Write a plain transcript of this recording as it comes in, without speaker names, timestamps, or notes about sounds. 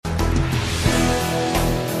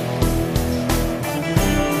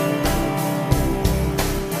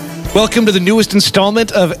Welcome to the newest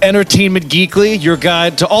installment of Entertainment Geekly, your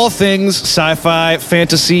guide to all things sci-fi,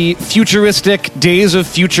 fantasy, futuristic, days of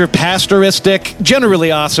future pastoristic,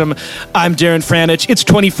 generally awesome. I'm Darren Franich. It's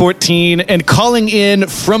 2014, and calling in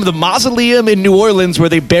from the mausoleum in New Orleans where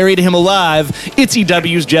they buried him alive, it's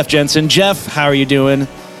EW's Jeff Jensen. Jeff, how are you doing?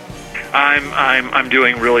 I'm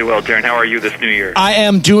doing really well, Darren. How are you this new year? I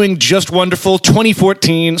am doing just wonderful.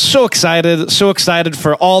 2014. So excited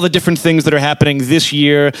for all the different things that are happening this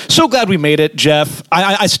year. So glad we made it, Jeff.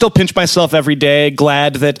 I still pinch myself every day,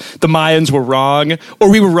 glad that the Mayans were wrong,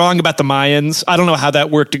 or we were wrong about the Mayans. I don't know how that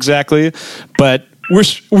worked exactly, but we're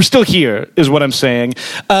still here, is what I'm saying.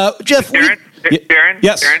 Jeff, Darren,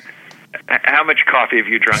 yes. Darren, how much coffee have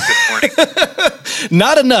you drunk this morning?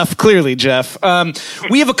 Not enough, clearly, Jeff.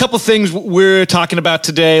 We have a couple things we're talking about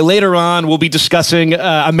today. Later on, we'll be discussing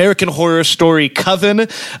American Horror Story Coven,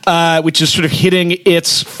 which is sort of hitting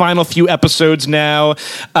its final few episodes now,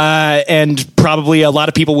 and probably a lot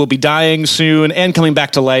of people will be dying soon and coming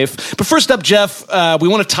back to life. But first up, Jeff, we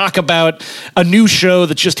want to talk about a new show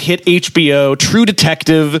that just hit HBO, True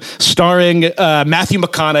Detective, starring Matthew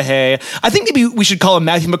McConaughey. I think maybe we should call him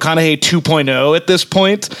Matthew McConaughey 2.0 at this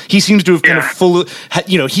point. He seems to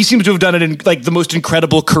have he seems to have done it in like the most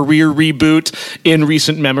incredible career reboot in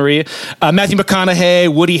recent memory. Matthew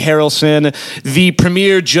McConaughey, Woody Harrelson. The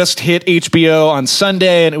premiere just hit HBO on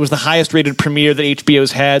Sunday, and it was the highest rated premiere that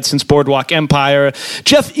HBO's had since Boardwalk Empire.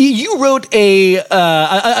 Jeff, you wrote a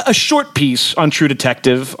short piece on True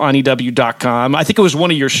Detective on EW.com. I think it was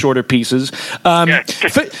one of your shorter pieces. Fair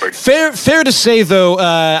to say, though,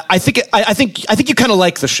 I think you kind of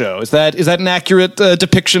like the show. Is that an accurate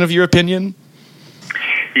depiction of your opinion?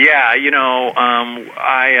 Yeah,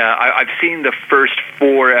 I've seen the first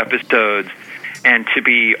 4 episodes, and to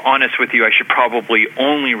be honest with you, I should probably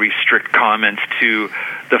only restrict comments to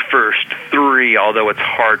the first 3, although it's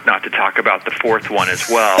hard not to talk about the 4th one as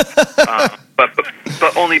well.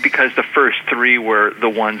 But only because the first 3 were the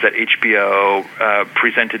ones that HBO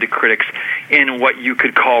presented to critics in what you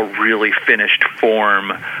could call really finished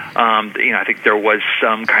form. I think there was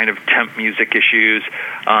some kind of temp music issues,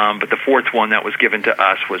 but the 4th one that was given to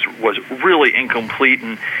us was really incomplete,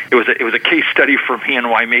 and it was a case study for me on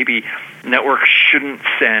why maybe networks shouldn't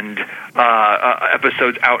send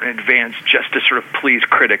episodes out in advance just to sort of please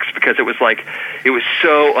critics, because it was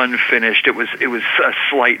so unfinished. It was a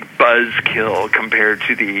slight buzzkill compared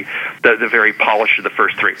to the very polished of the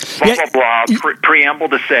first 3. Blah. Preamble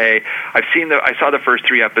to say, I saw the first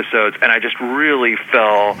 3 episodes, and I just really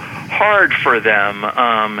fell hard for them.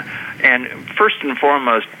 And first and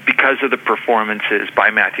foremost, because of the performances by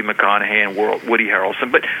Matthew McConaughey and Woody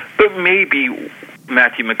Harrelson, but maybe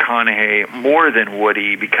Matthew McConaughey more than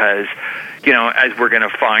Woody, because, as we're going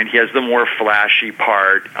to find, he has the more flashy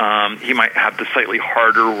part. He might have the slightly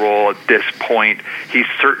harder role at this point. He's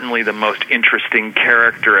certainly the most interesting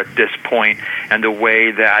character at this point, and the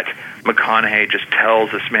way that McConaughey just tells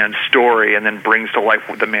this man's story and then brings to life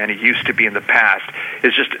the man he used to be in the past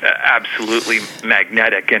is just absolutely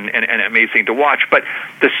magnetic and amazing to watch. But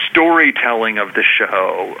the storytelling of the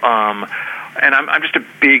show, and I'm just a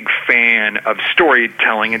big fan of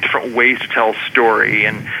storytelling and different ways to tell a story,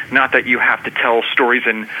 and not that you have to tell stories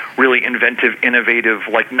in really inventive, innovative,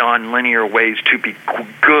 like non-linear ways to be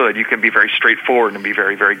good. You can be very straightforward and be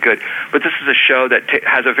very, very good. But this is a show that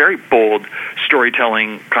has a very bold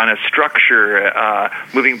storytelling kind of structure,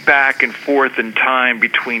 moving back and forth in time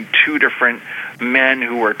between 2 different men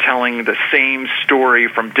who are telling the same story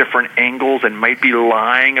from different angles and might be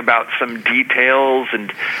lying about some details,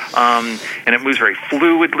 and it moves very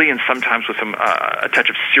fluidly and sometimes with some a touch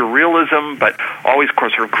of surrealism, but always, of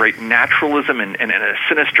course, sort of great naturalism and a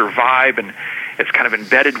sinister vibe, and it's kind of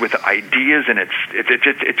embedded with ideas, and it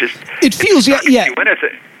feels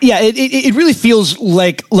it really feels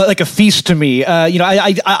like a feast to me.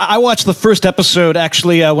 I watched the first episode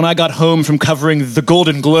actually when I got home from covering the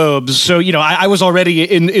Golden Globes, so I was already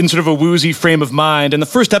in sort of a woozy frame of mind, and the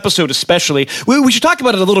first episode especially. We should talk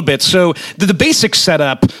about it a little bit. So the basic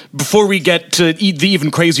setup before we get to the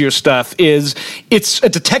even crazier stuff is it's a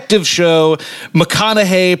detective show.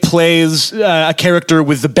 McConaughey plays a character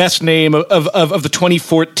with the best name of the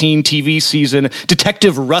 2014 TV season,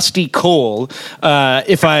 Detective Rusty Cole.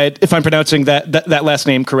 If I'm pronouncing that last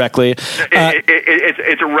name correctly,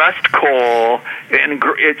 it's Rust Cole, and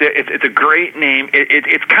it's a great name.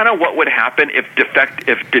 It's kind of what would happen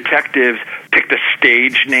if detectives picked a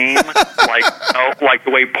stage name, like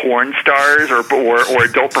the way porn stars or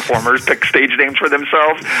adult performers pick stage names for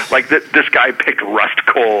themselves, like this guy picked Rust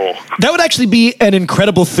Cole. That would actually be an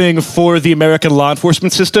incredible thing for the American law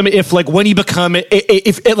enforcement system. If like when you become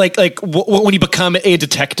when you become a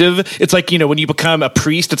detective, it's like, you know, when you become a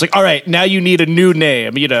priest, it's like, all right, now you need a new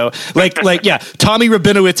name. You know, yeah, Tommy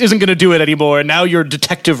Rabinowitz isn't going to do it anymore. Now you're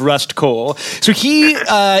Detective Rust Cole. So he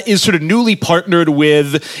is sort of newly partnered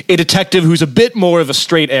with a detective who's a bit more of a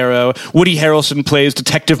straight arrow. Woody Harrelson plays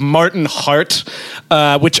Detective Martin Hart,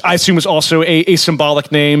 which I assume is also a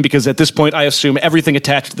symbolic name, because at this point I assume everything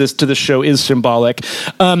attached to this show is symbolic.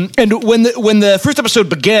 And when the first episode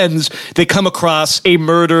begins, they come across a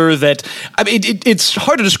murder that, I mean, it's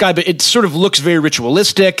hard to describe, but it sort of looks very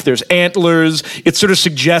ritualistic. There's antlers. It sort of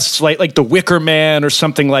suggests like the Wicker Man or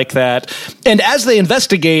something like that. And as they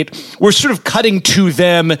investigate, we're sort of cutting to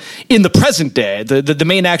them in the present day. The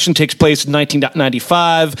main action takes place in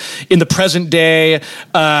 1995. In the present day,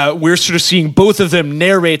 we're sort of seeing both of them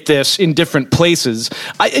narrate this in different places.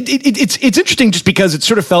 It's interesting just because it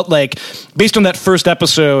sort of felt like, based on that first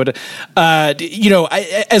episode,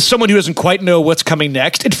 as someone who doesn't quite know what's coming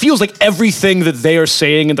next, it feels like everything that they are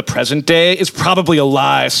saying in the present day is probably a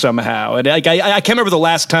lie somehow. And I can't remember the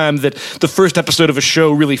last time that the first episode of a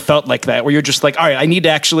show really felt like that, where you're just like, all right, I need to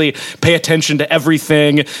actually pay attention to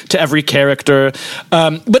everything, to every character.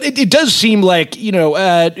 But it does seem like,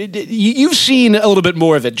 you've seen a little bit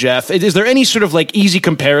more of it, Jeff. Is there any sort of like easy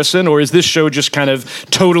comparison, or is this show just kind of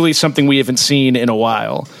totally something we haven't seen in a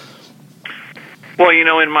while? Well,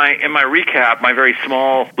 in my recap, my very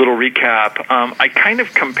small little recap, I kind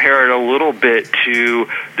of compare it a little bit to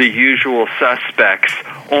The Usual Suspects,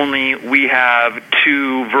 only we have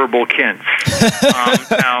two verbal kints.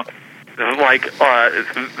 Now,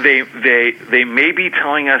 they may be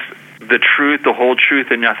telling us the truth, the whole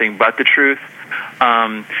truth, and nothing but the truth.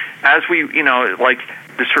 As we,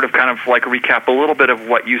 to sort of kind of like recap a little bit of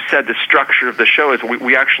what you said, the structure of the show is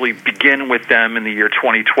we actually begin with them in the year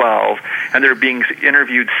 2012, and they're being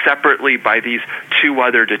interviewed separately by these two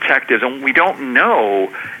other detectives, and we don't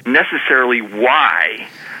know necessarily why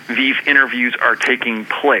these interviews are taking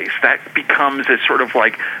place. That becomes a sort of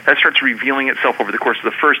like, that starts revealing itself over the course of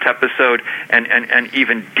the first episode and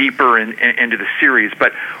even deeper into the series.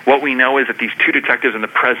 But what we know is that these two detectives in the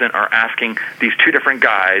present are asking these two different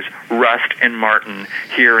guys, Rust and Martin,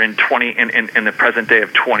 here in the present day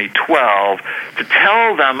of 2012, to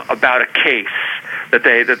tell them about a case that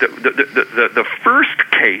the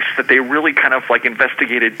first case that they really kind of like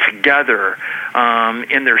investigated together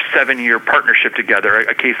in their 7-year partnership together,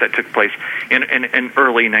 a case that took place in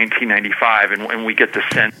early 1995, and we get the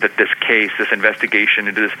sense that this case, this investigation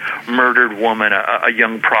into this murdered woman, a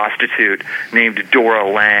young prostitute named Dora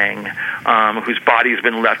Lang, whose body has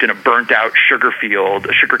been left in a burnt-out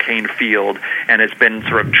sugarcane field, and has been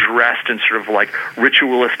sort of dressed in sort of like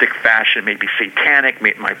ritualistic fashion. It may be satanic,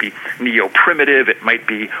 it might be neo-primitive, it might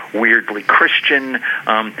be weirdly Christian.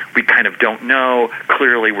 We kind of don't know.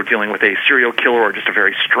 Clearly, we're dealing with a serial killer or just a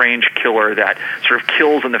very strange killer that sort of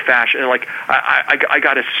kills in the fashion. Like I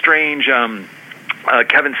got a strange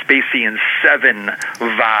Kevin Spacey in Seven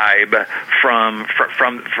vibe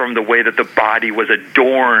from the way that the body was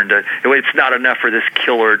adorned. It's not enough for this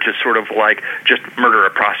killer to sort of like just murder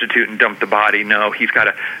a prostitute and dump the body. No, he's got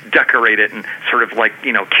to decorate it and sort of like,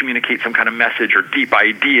 communicate some kind of message or deep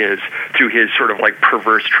ideas through his sort of like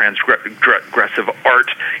perverse transgressive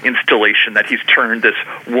art installation that he's turned this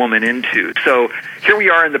woman into. So here we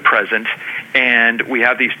are in the present, and we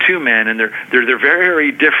have these two men, and they're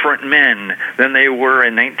very different men than they were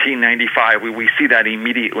in 1995. We see that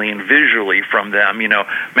immediately and visually from them.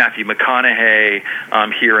 Matthew McConaughey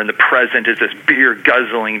here in the present is this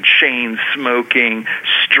beer-guzzling, chain-smoking,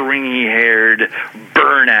 stringy-haired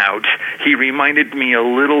burnout. He reminded me a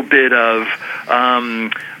little bit of,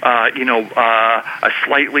 a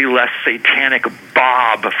slightly less satanic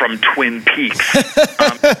Bob from Twin Peaks.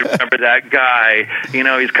 Remember that guy?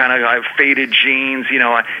 He's kind of faded jeans.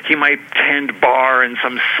 He might tend bar in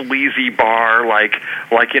some sleazy bar, like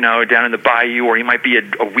down in the bayou, or he might be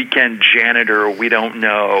a weekend janitor. We don't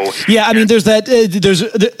know. Yeah, I mean, there's that.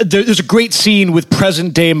 There's a great scene with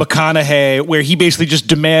present day McConaughey where he basically just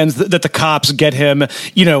demands that the cops get him,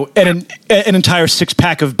 an entire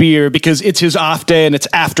 6-pack of beer because it's his off day and it's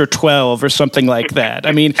after 12 or something like that.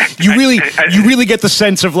 I mean, you really get the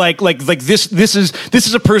sense of like this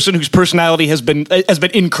is a person whose personality has been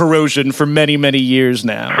in corrosion for many years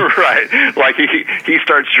now. Right, like he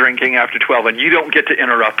starts drinking after 12, and you don't get to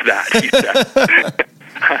interrupt that. He said.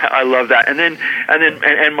 I love that.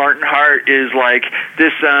 And Martin Hart is like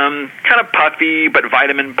this kind of puffy but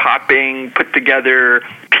vitamin popping, put together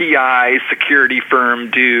PI security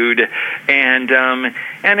firm dude, and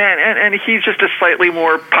he's just a slightly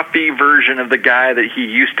more puffy version of the guy that he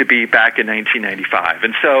used to be back in 1995.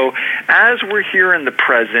 And so, as we're here in the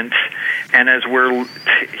present, and as we're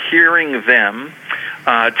hearing them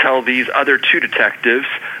tell these other two detectives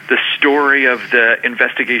the story of the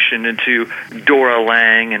investigation into Dora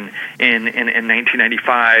Lang in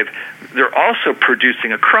 1995, they're also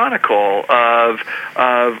producing a chronicle of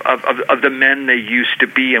the men they used to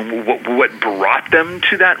be and what brought them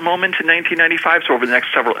to that moment in 1995. So over the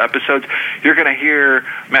next several episodes, you're going to hear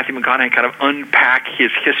Matthew McConaughey kind of unpack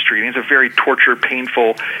his history. And it's a very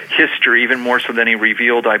painful history, even more so than he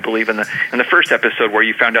revealed, I believe, in the first episode, where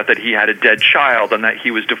you found out that he had a dead child and that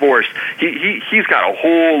he was divorced. He's got a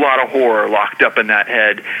whole lot of horror locked up in that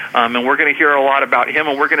head, and we're going to hear a lot about him,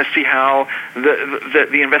 and we're going to see how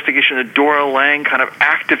the investigation of Dora Lang kind of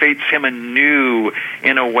activates him anew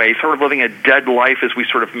in a way, sort of living a dead life as we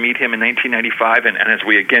sort of meet him in 1995, and as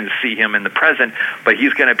we again see him in the present, but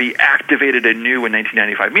he's going to be activated anew in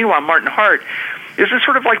 1995. Meanwhile, Martin Hart is just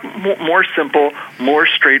sort of like more simple, more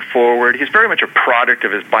straightforward. He's very much a product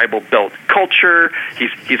of his Bible Belt culture.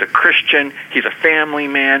 He's a Christian. He's a family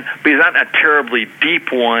man, but he's not a terribly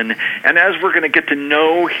deep one. And as we're going to get to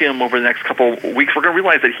know him over the next couple of weeks, we're going to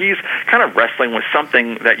realize that he's kind of wrestling with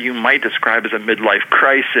something that you might describe as a midlife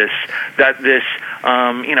crisis, that this,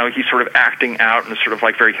 he's sort of acting out in sort of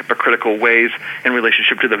like very hypocritical ways in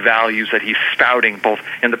relationship to the values that he's spouting, both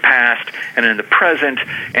in the past and in the present.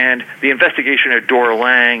 And the investigation of Dora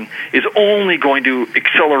Lang is only going to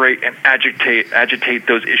accelerate and agitate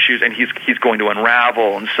those issues, and he's going to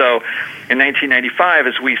unravel. And so in 1995,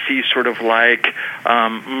 as we see sort of like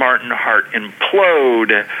Martin Hart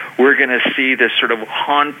implode, we're going to see this sort of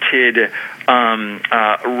haunted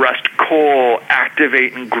Rust Cole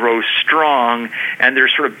activate and grow strong, and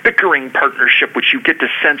there's sort of bickering partnership, which you get to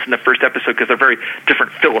sense in the first episode because they're very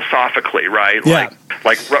different philosophically, right? Yeah.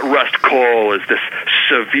 Like Rust Cole is this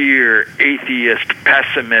severe atheist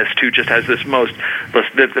pessimist who just has the most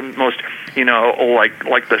like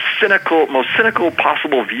the most cynical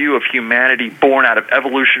possible view of humanity, born out of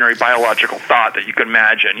evolutionary biological thought that you can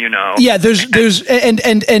imagine. Yeah, there's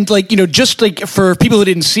and like just like for people who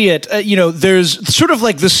didn't see it, there's sort of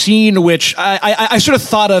like the scene which I sort of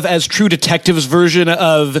thought of as True Detective's version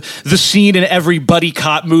of the scene in every buddy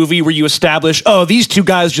cop movie where you establish, oh, these two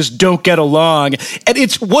guys just don't get along, and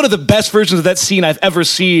it's one of the best versions of that scene I've ever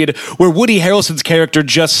seen, where Woody Harrelson's character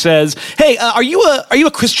just says, "Hey, are you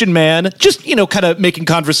a Christian man?" Just kind of making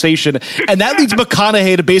conversation, and that leads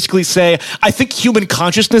McConaughey to basically say, "I think human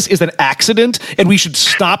consciousness is an accident, and we should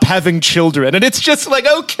stop having children." And it's just like,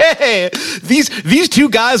 okay, these two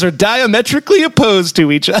guys are diametrically opposed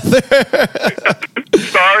to each other.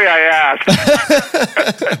 Sorry, I asked.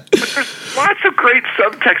 There's lots of great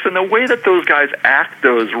subtext, and the way that those guys act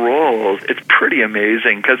those roles, it's pretty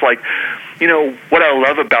amazing. Because, what I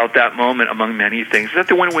love about that moment, among many things, is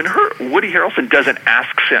that when Woody Harrelson doesn't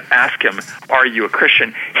ask him, "Are you a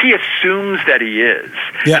Christian?" he assumes that he is.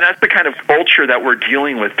 Yeah. And that's the kind of culture that we're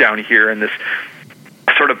dealing with down here in this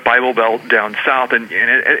sort of Bible Belt down south, and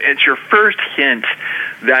it's your first hint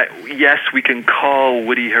that, yes, we can call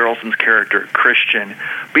Woody Harrelson's character Christian,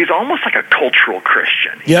 but he's almost like a cultural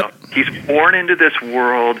Christian. Yep. He's born into this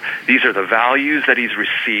world. These are the values that he's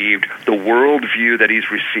received, the worldview that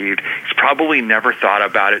he's received. He's probably never thought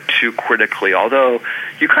about it too critically, although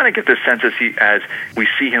you kind of get the sense as we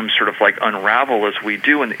see him sort of like unravel as we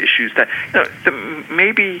do in the issues that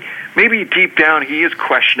maybe deep down he is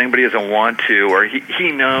questioning, but he doesn't want to, or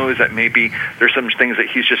he knows that maybe there's some things that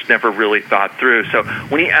he's just never really thought through. So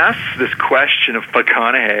when he asks this question of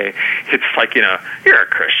McConaughey, it's like, you're a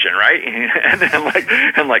Christian, right?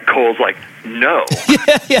 And Cole's like, no.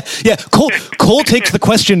 Yeah. Cole takes the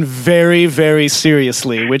question very, very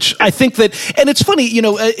seriously, which I think that, and it's funny, you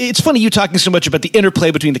talking so much about the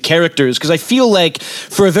interplay between the characters, because I feel like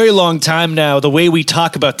for a very long time now, the way we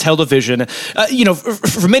talk about television,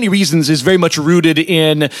 for many reasons, is very much rooted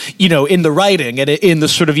in the writing and in the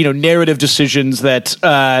sort of narrative decisions that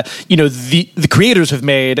the creators have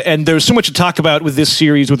made. And there's so much to talk about with this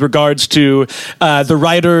series with regards to the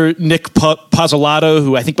writer Nick Pizzolatto,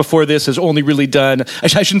 who I think before this has only really done, I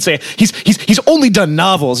shouldn't say he's only done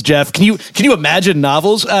novels. Jeff, can you imagine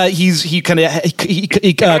novels? He's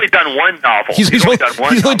only done one novel.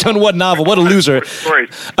 He's only done one novel. What a loser.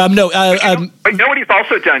 But you know what he's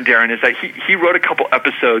also done, Darren, is that he wrote a couple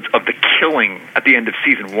episodes of The Killing at the end of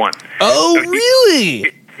season 1. Oh,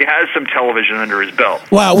 really? has some television under his belt.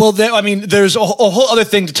 Wow. Well, there's a whole other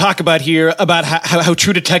thing to talk about here about how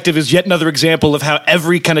True Detective is yet another example of how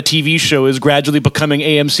every kind of TV show is gradually becoming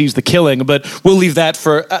AMC's The Killing. But we'll leave that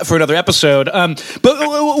for another episode. But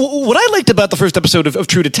what I liked about the first episode of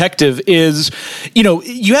True Detective is,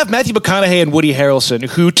 you have Matthew McConaughey and Woody Harrelson,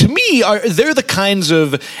 who to me they're the kinds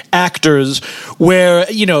of actors where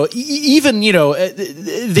they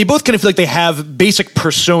both kind of feel like they have basic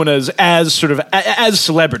personas as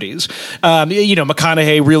celebrities.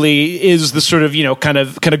 McConaughey really is the sort of kind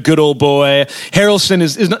of good old boy. Harrelson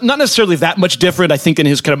is not necessarily that much different, I think, in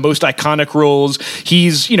his kind of most iconic roles.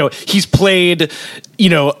 He's played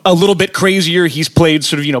a little bit crazier. He's played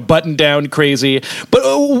sort of buttoned down crazy. But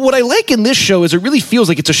what I like in this show is it really feels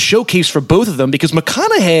like it's a showcase for both of them, because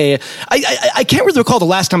McConaughey, I can't really recall the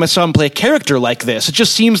last time I saw him play a character like this. It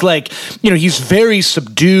just seems like he's very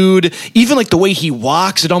subdued. Even like the way he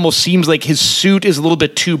walks, it almost seems like his suit is a little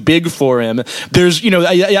bit too big for him. There's,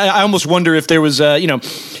 I almost wonder if there was,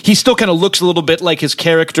 he still kind of looks a little bit like his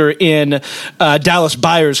character in Dallas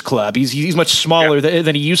Buyers Club. He's much smaller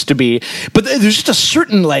than he used to be. But there's just a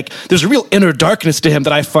certain, there's a real inner darkness to him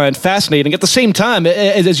that I find fascinating. At the same time,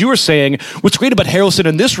 as you were saying, what's great about Harrelson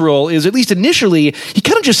in this role is, at least initially, he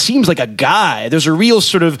kind of just seems like a guy. There's a real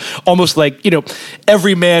sort of almost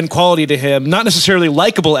everyman quality to him. Not necessarily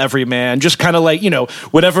likable everyman, just kind of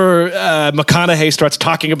whenever McConaughey starts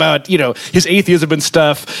talking about, his atheism and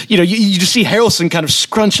stuff, you just see Harrelson kind of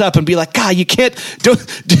scrunch up and be like, God,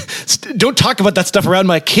 don't talk about that stuff around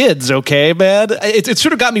my kids, okay, man? It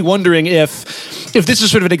sort of got me wondering if this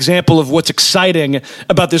is sort of an example of what's exciting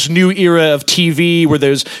about this new era of TV, where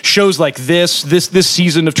there's shows like this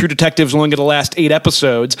season of True Detective is only going to last 8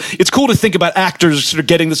 episodes. It's cool to think about actors sort of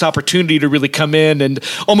getting this opportunity to really come in and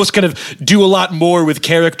almost kind of do a lot more with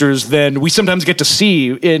characters than we sometimes get to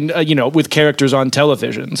see in with characters on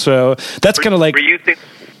television. So that's kind of like.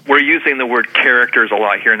 We're using the word characters a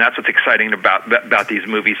lot here, and that's what's exciting about these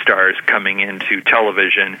movie stars coming into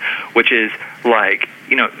television, which is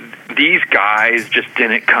these guys just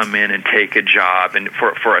didn't come in and take a job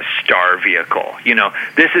for a star vehicle.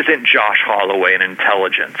 This isn't Josh Holloway in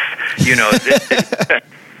Intelligence.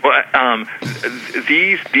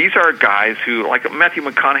 These are guys who, like Matthew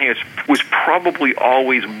McConaughey, was probably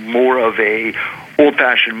always more of a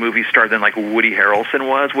old-fashioned movie star than like Woody Harrelson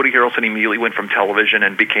was. Woody Harrelson immediately went from television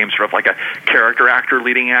and became sort of like a character actor,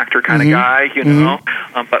 leading actor kind of guy,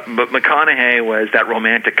 But McConaughey was that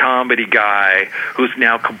romantic comedy guy who's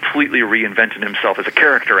now completely reinvented himself as a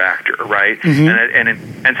character actor, right?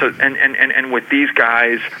 And with these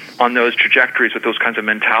guys on those trajectories, with those kinds of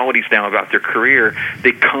mentalities now about their career,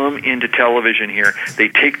 they come into television here. They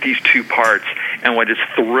take these two parts, and what is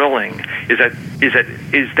thrilling is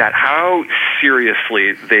that how seriously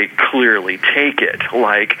they clearly take it.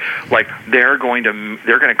 Like they're going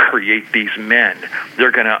to create these men.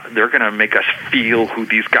 They're gonna make us feel who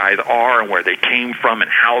these guys are and where they came from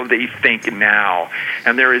and how they think now.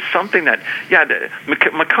 And there is something that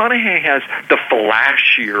McConaughey has the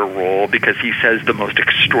flashier role because he says the most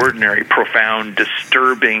extraordinary, profound,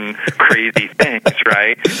 disturbing, crazy things,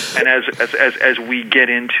 right? And as we get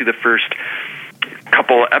into the first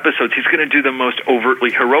couple of episodes, he's going to do the most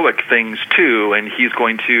overtly heroic things too, and he's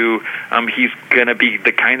going to be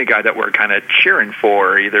the kind of guy that we're kind of cheering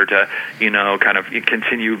for, either to kind of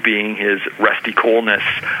continue being his rusty coolness,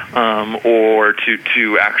 or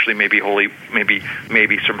to actually maybe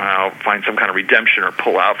somehow find some kind of redemption or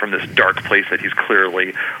pull out from this dark place that he's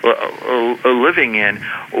clearly living in.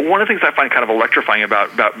 One of the things I find kind of electrifying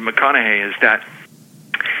about McConaughey is that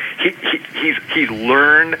he's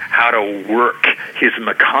learned how to work his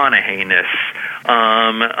McConaughey-ness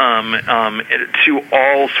to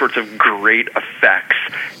all sorts of great effects,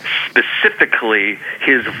 specifically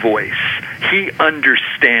his voice. He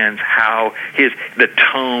understands how the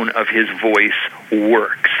tone of his voice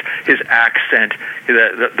works, his accent,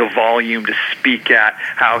 the volume to speak at,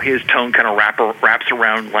 how his tone kind of wraps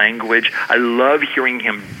around language. I love hearing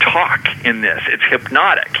him talk in this. It's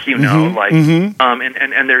hypnotic, and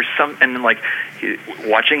there's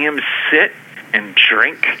watching him sit and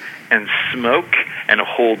drink and smoke and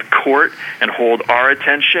hold court and hold our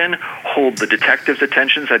attention, hold the detective's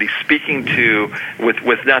attentions that he's speaking to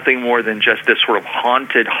with nothing more than just this sort of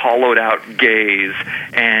haunted, hollowed out gaze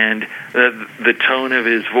and the tone of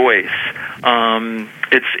his voice.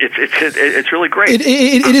 it's really great.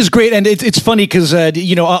 It is great, and it's funny because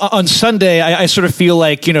on Sunday I sort of feel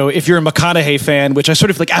like, if you're a McConaughey fan, which I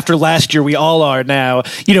sort of like after last year we all are now,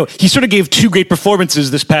 he sort of gave two great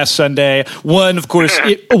performances this past Sunday. One, of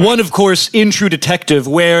course, in True Detective,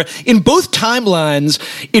 where in both timelines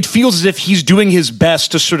it feels as if he's doing his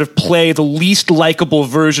best to sort of play the least likable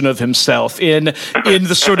version of himself in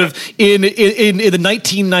the sort of in the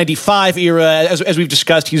 1995 era, as we've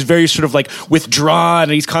discussed. He's very sort of like withdrawn,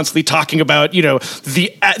 and he's constantly talking about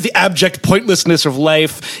the abject pointlessness of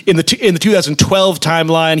life. In the 2012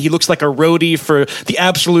 timeline, he looks like a roadie for the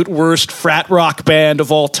absolute worst frat rock band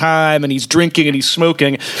of all time, and he's drinking and he's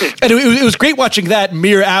smoking. And it was great watching that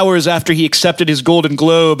mere hours after he accepted his Golden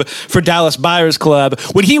Globe for Dallas Buyers Club,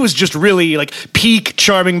 when he was just really like peak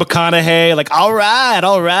charming McConaughey, like all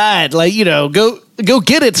right, like go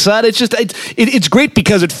get it, son. It's just it's great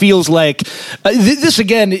because it feels like this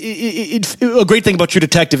again. A great thing about True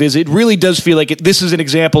Detective is it really does feel like this is an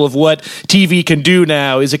example of what TV can do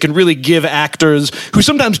now. Is it can really give actors who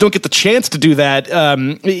sometimes don't get the chance to do that,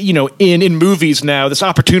 in movies now, this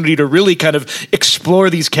opportunity to really kind of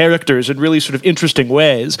explore these characters in really sort of interesting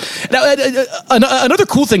ways. Now, another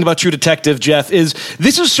cool thing about True Detective, Jeff, is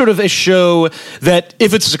this is sort of a show that,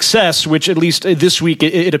 if it's a success, which at least this week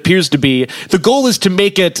it appears to be, the goal is to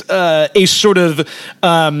make it a sort of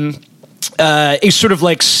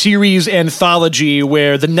like series anthology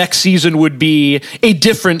where the next season would be a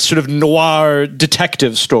different sort of noir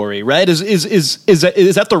detective story, right? Is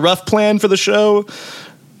that the rough plan for the show?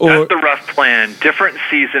 That's the rough plan. Different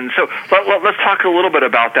seasons. So let's talk a little bit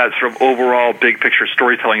about that sort of overall big picture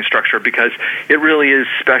storytelling structure, because it really is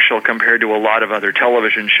special compared to a lot of other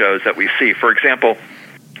television shows that we see. For example,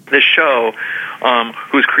 this show,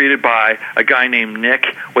 who's created by a guy named Nick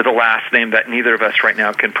with a last name that neither of us right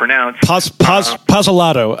now can pronounce.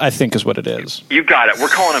 Pozzolato, I think, is what it is. You got it. We're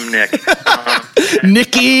calling him Nick.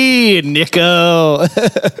 Nico.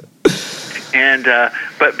 And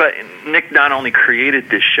but Nick not only created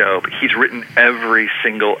this show, but he's written every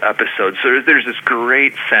single episode. So there's this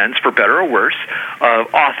great sense, for better or worse,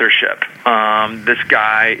 of authorship. This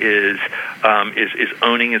guy is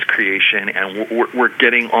owning his creation, and we're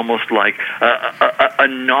getting almost like a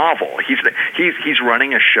novel. He's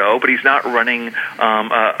running a show, but he's not running.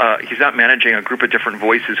 He's not managing a group of different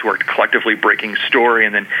voices who are collectively breaking story,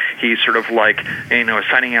 and then he's sort of like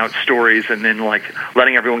assigning out stories, and then like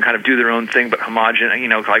letting everyone kind of do their own thing, but homogenous,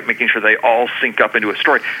 like making sure they all sync up into a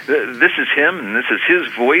story. This is him, and this is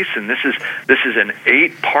his voice, and this is an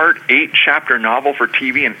 8-part, 8-chapter novel for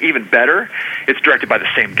TV, and even better, it's directed by the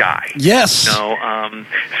same guy. Yes. And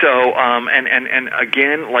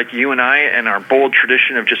again, like you and I, and our bold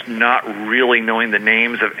tradition of just not really knowing the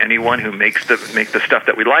names of anyone who make the stuff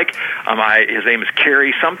that we like. His name is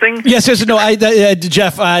Carrie something. Yes. No,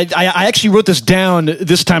 Jeff, I actually wrote this down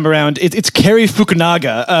this time around. It's Cary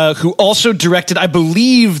Fukunaga, who also directed, I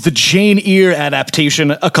believe, the Jane Eyre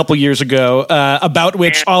adaptation a couple years ago, about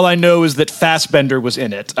which all I know is that Fassbender was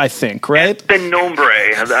in it, I think, right? Sin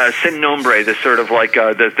Nombre, this sort of like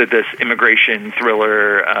this immigration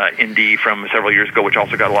thriller indie from several years ago, which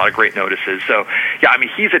also got a lot of great notices. So, yeah, I mean,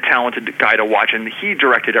 he's a talented guy to watch, and he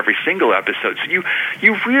directed every single episode. So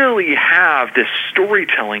you really have this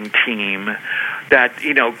storytelling team that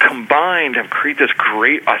combined have created this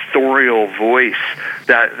great authorial voice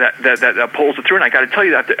that pulls it through. And I got to tell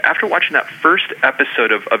you that after watching that first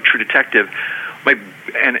episode of True Detective,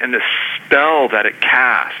 and the spell that it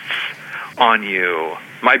casts on you,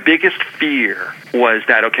 my biggest fear was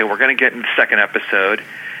that, okay, we're going to get into the second episode,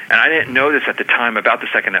 and I didn't know this at the time about the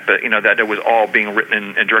second episode, that it was all being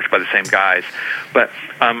written and directed by the same guys. But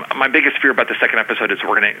my biggest fear about the second episode is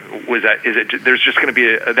there's just going to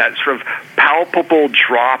be that sort of palpable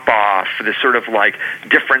drop off, this sort of like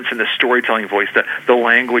difference in the storytelling voice. The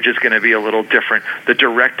language is going to be a little different. The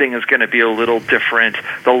directing is going to be a little different.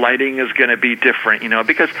 The lighting is going to be different.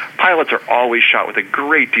 Because pilots are always shot with a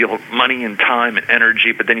great deal of money and time and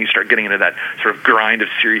energy. But then you start getting into that sort of grind of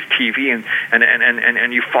series TV,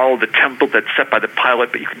 and you follow the template that's set by the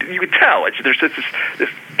pilot, but you could tell there's this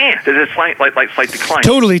slight decline.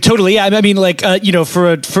 Totally. Yeah, I mean, like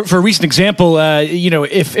for a recent example,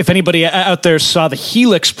 if anybody out there saw the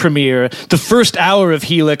Helix premiere, the first hour of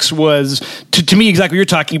Helix was to me exactly what you're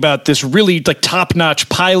talking about. This really like top-notch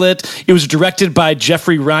pilot. It was directed by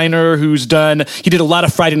Jeffrey Reiner, he did a lot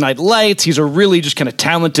of Friday Night Lights. He's a really just kind of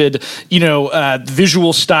talented,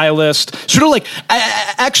 visual stylist. Sort of like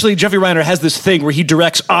actually, Jeffrey Reiner has this thing where he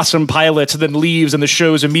directs awesome pilot, then leaves, and the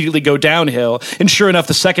shows immediately go downhill. And sure enough,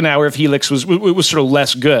 the second hour of Helix was sort of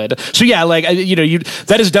less good. So yeah, like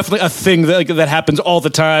that is definitely a thing that happens all the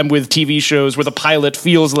time with TV shows where the pilot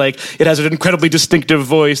feels like it has an incredibly distinctive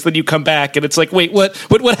voice. Then you come back and it's like, wait, what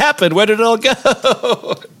happened? Where did it all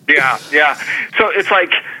go? Yeah. So it's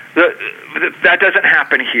like that doesn't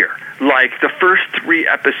happen here. Like the first 3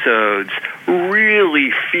 episodes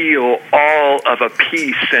really feel all of a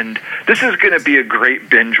piece, and this is going to be a great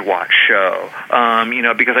binge watch show.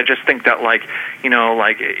 Because I just think that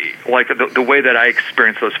the way that I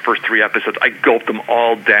experienced those first 3 episodes, I gulped them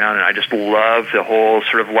all down, and I just love the whole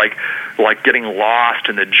sort of like getting lost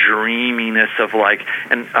in the dreaminess of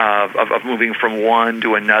of moving from one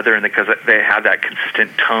to another, and because they have that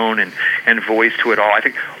consistent tone and voice to it all. I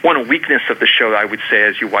think one weakness of the show, I would say,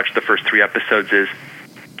 as you watch the first 3 episodes, is,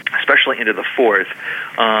 especially into the 4th,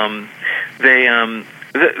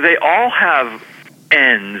 they all have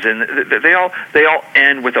ends, and they all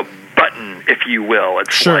end with a button, if you will.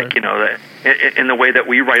 It's sure. Like, in the way that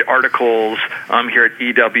we write articles here at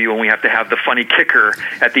EW, and we have to have the funny kicker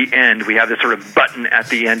at the end. We have this sort of button at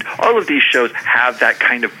the end. All of these shows have that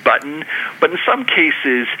kind of button, but in some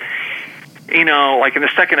cases, like in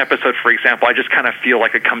the second episode, for example, I just kind of feel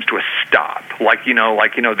like it comes to a stop.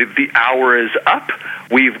 The hour is up.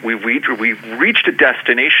 We've reached a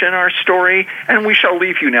destination in our story, and we shall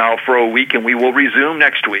leave you now for a week, and we will resume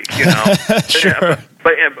next week. Sure.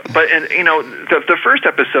 But the first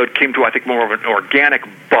episode came to, I think, more of an organic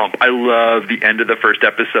bump. I love the end of the first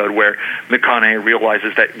episode where McConaughey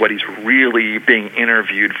realizes that what he's really being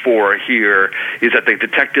interviewed for here is that the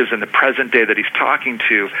detectives in the present day that he's talking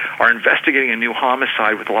to are investigating a new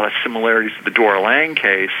homicide with a lot of similarities to the Dora Lang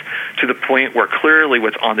case, to the point where clearly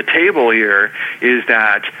what's on the table here is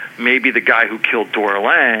that maybe the guy who killed Dora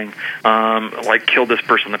Lang killed this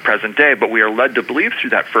person in the present day, but we are led to believe through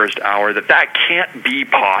that first hour that can't be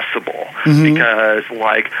possible, because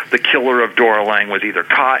the killer of Dora Lang was either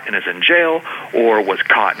caught and is in jail or was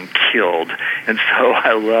caught and killed. And so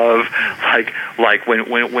I love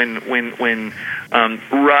when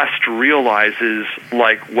Rust realizes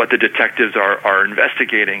what the detectives are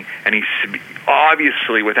investigating, and he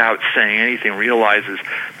obviously, without saying anything, realizes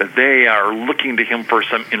that they are looking to him for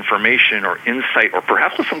some information or insight, or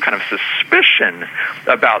perhaps with some kind of suspicion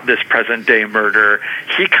about this present day murder.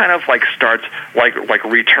 He kind of starts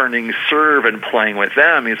returning serve and playing with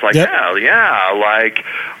them. He's like, hell yeah,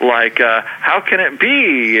 how can it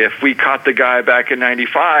be if we caught the guy back in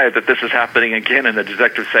 '95 that this is happening again? And the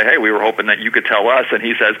detectives say, hey, we were hoping that you could tell us. And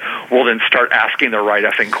he says, well, then start asking the right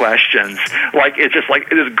effing questions. It's just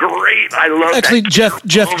it is great. I love actually, that.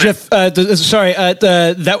 Jeff, sorry,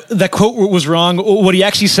 that quote was wrong. What he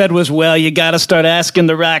actually said was, well, you got to start asking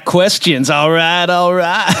the right questions. All right.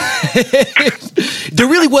 There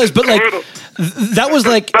really was, but that was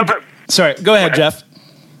sorry, go ahead, Jeff.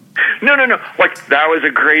 No. That was a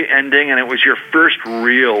great ending, and it was your first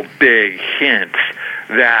real big hint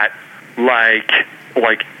that,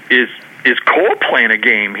 is Cole playing a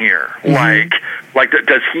game here?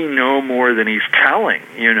 Does he know more than he's telling,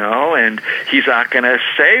 and he's not going to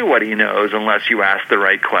say what he knows unless you ask the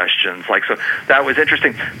right questions. So that was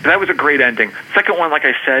interesting. That was a great ending. Second one, like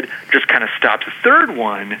I said, just kind of stops. The third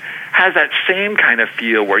one has that same kind of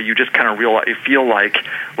feel where you just kind of feel like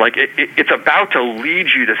it's about to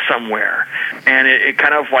lead you to somewhere, and it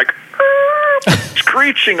kind of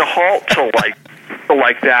screeching a halt to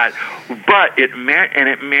that, but it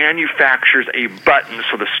manufactures a button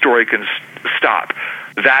so the story can stop.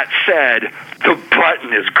 That said, the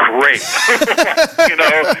button is great.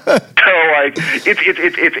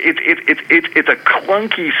 It's a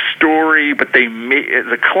clunky story, but they made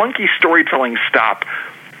the clunky storytelling stop.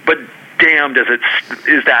 But damn,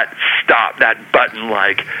 is that stop, that button,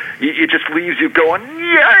 it just leaves you going,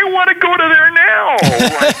 yeah, I want to go to there now.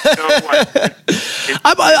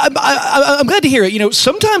 I'm glad to hear it.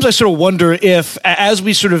 Sometimes I sort of wonder if, as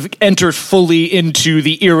we sort of enter fully into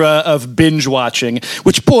the era of binge watching,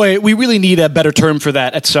 which, boy, we really need a better term for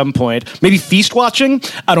that at some point. Maybe feast watching?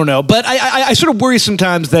 I don't know. But I sort of worry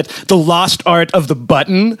sometimes that the lost art of the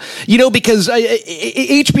button, because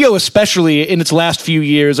HBO, especially in its last few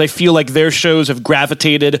years, I feel like their shows have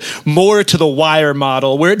gravitated more to the Wire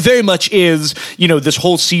model, where it very much is, this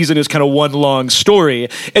whole season is kind of one long story.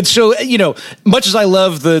 And so, much as I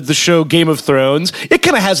love the show Game of Thrones, it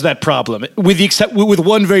kind of has that problem, with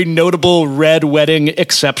one very notable Red Wedding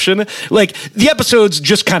exception. The episodes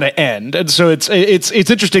just kind of end. And so it's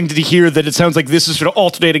interesting to hear that it sounds like this is sort of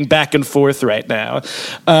alternating back and forth right now.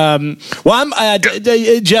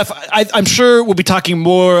 Jeff, I'm sure we'll be talking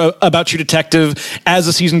more about True Detective as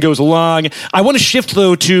the season goes along. along. I want to shift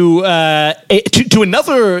though to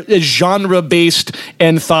another genre-based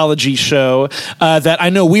anthology show that I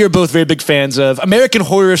know we are both very big fans of, American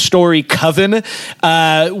Horror Story Coven.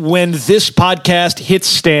 When this podcast hits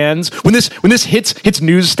stands, when this hits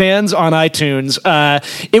newsstands on iTunes,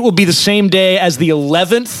 it will be the same day as the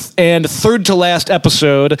 11th and third to last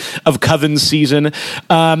episode of Coven's season.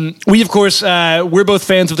 We, of course, we're both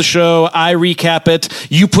fans of the show. I recap it.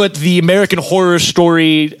 You put the American Horror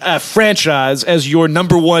Story franchise as your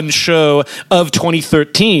number one show of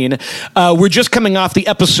 2013. We're just coming off the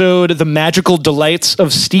episode The Magical Delights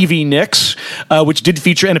of Stevie Nicks, which did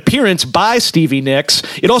feature an appearance by Stevie Nicks.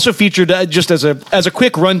 It also featured, just as a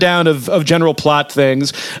quick rundown of general plot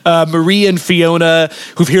things, Marie and Fiona,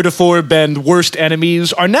 who've heretofore been worst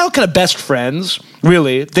enemies, are now kind of best friends.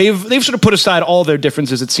 Really, they've sort of put aside all their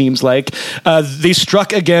differences. It seems like they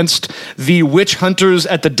struck against the witch hunters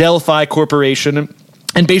at the Delphi Corporation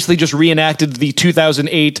and basically just reenacted the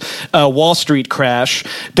 2008 Wall Street crash.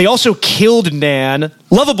 They also killed Nan,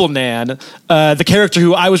 lovable Nan, the character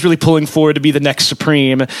who I was really pulling for to be the next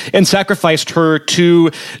Supreme, and sacrificed her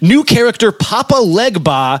to new character Papa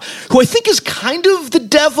Legba, who I think is kind of the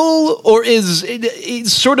devil, or is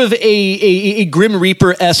sort of a Grim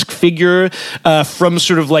Reaper-esque figure from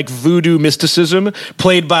sort of like voodoo mysticism,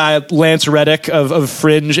 played by Lance Reddick of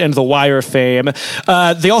Fringe and The Wire fame.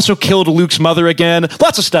 They also killed Luke's mother again.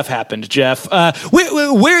 Lots of stuff happened, Jeff.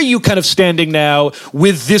 Where are you kind of standing now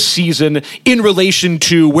with this season in relation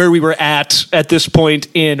to where we were at this point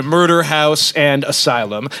in Murder House and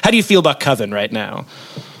Asylum? How do you feel about Coven right now?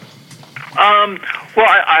 Well,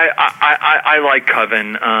 I like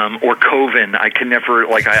Coven, or Coven. I can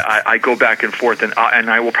never, I go back and forth, and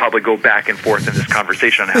I will probably go back and forth in this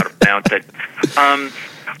conversation on how to pronounce it.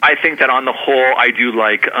 I think that on the whole, I do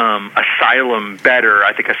like Asylum better.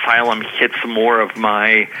 I think Asylum hits more of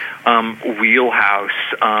my wheelhouse.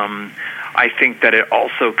 I think that it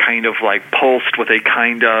also kind of like pulsed with a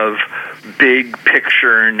kind of big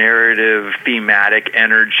picture narrative thematic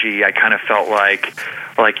energy. I kind of felt like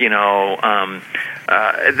I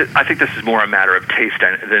think this is more a matter of taste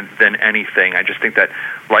than anything. I just think that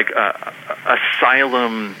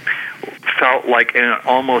Asylum felt like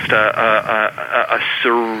almost a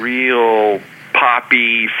surreal,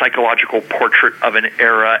 poppy, psychological portrait of an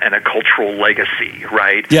era and a cultural legacy,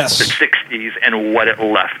 right? Yes. The 60s and what it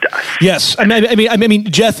left us. Yes. I mean,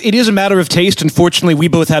 Jeff, it is a matter of taste, and fortunately we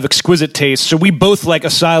both have exquisite taste, so we both like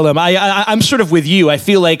Asylum. I'm sort of with you. I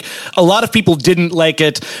feel like a lot of people didn't like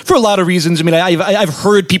it for a lot of reasons. I mean, I've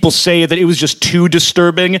heard people say that it was just too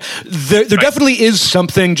disturbing. There definitely is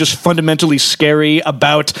something just fundamentally scary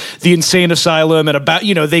about the insane asylum, and about,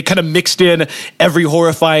 they kind of mixed in every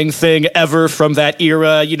horrifying thing ever from that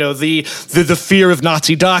era, the fear of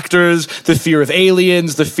Nazi doctors, the fear of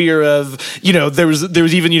aliens, the fear of, there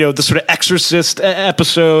was even, the sort of Exorcist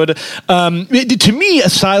episode. To me,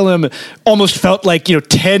 Asylum almost felt like,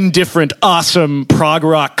 10 different awesome prog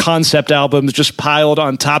rock concept albums just piled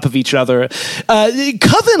on top of each other.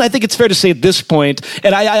 Coven, I think it's fair to say at this point,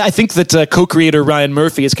 and I think that co-creator Ryan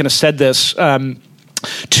Murphy has kind of said this,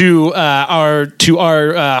 to our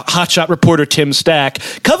hotshot reporter Tim Stack,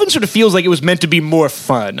 Coven sort of feels like it was meant to be more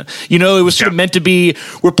fun. It was sort of meant to be,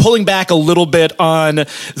 we're pulling back a little bit on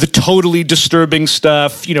the totally disturbing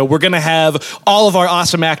stuff. We're going to have all of our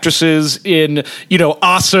awesome actresses in,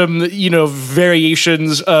 awesome,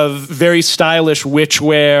 variations of very stylish witch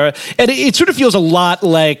wear. And it sort of feels a lot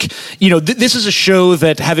like, this is a show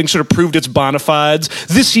that, having sort of proved its bona fides,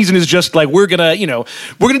 this season is just like, we're going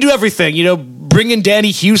to do everything, bring in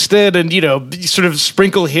Danny Houston and, sort of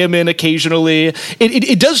sprinkle him in occasionally.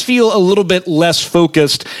 It does feel a little bit less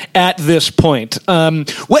focused at this point. And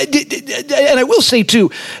I will say, too,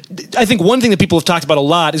 I think one thing that people have talked about a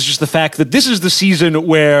lot is just the fact that this is the season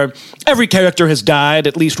where every character has died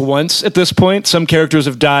at least once at this point. Some characters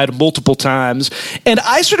have died multiple times. And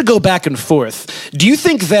I sort of go back and forth. Do you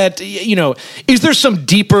think that, is there some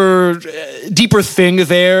deeper thing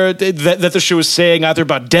there that the show is saying, either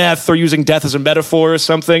about death or using death as a metaphor or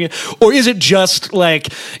something? Or is it just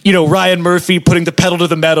like, Ryan Murphy putting the pedal to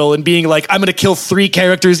the metal and being like, I'm going to kill 3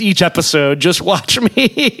 characters each episode, just watch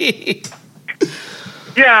me?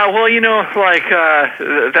 Yeah, well,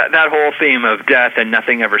 that whole theme of death and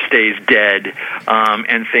nothing ever stays dead,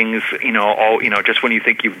 and things, just when you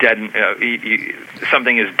think you've dead,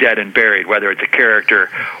 something is dead and buried, whether it's a character,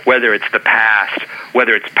 whether it's the past,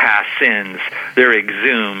 whether it's past sins, they're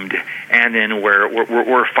exhumed, and then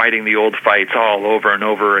we're fighting the old fights all over and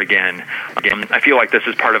over again. I feel like this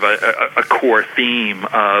is part of a core theme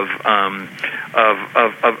of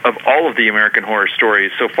all of the American Horror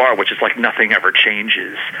Stories so far, which is like nothing ever changes.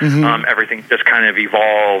 changes. Everything just kind of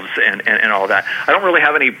evolves and all that. I don't really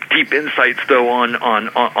have any deep insights though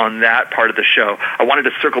on that part of the show. I wanted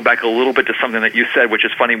to circle back a little bit to something that you said, which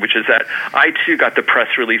is funny, which is that I too got the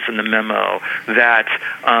press release and the memo that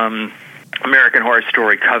American Horror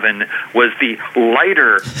Story Coven was the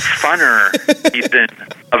lighter, funner season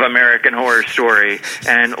of American Horror Story,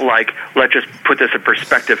 and like, let's just put this in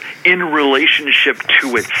perspective, in relationship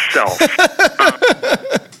to itself,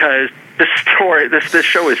 because this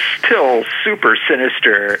show is still super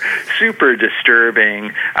sinister, super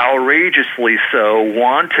disturbing, outrageously so,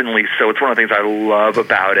 wantonly so. It's one of the things I love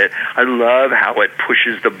about it. I love how it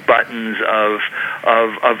pushes the buttons of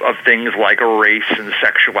things like race and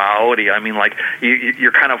sexuality. I mean, like,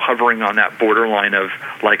 you're kind of hovering on that borderline of,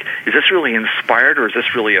 like, is this really inspired or is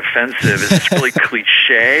this really offensive? Is this really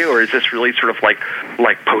cliche, or is this really sort of like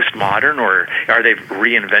postmodern, or are they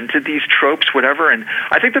reinvented these tropes, whatever? And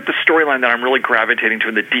I think that the storyline that I'm really gravitating to,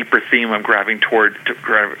 and the deeper theme I'm gravitating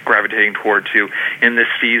toward to in this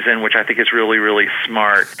season, which I think is really, really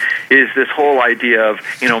smart, is this whole idea of,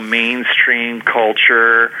 mainstream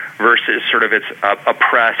culture versus sort of its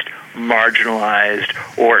oppressed, marginalized,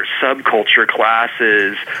 or subculture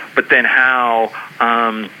classes, but then how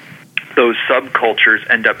those subcultures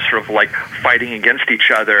end up sort of like fighting against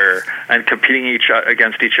each other and competing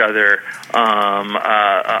against each other, and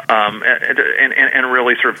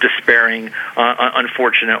really sort of despairing,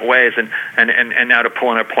 unfortunate ways. And now to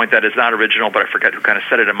pull in a point that is not original, but I forget who kind of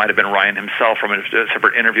said it. It might have been Ryan himself from a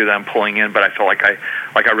separate interview that I'm pulling in. But I feel like I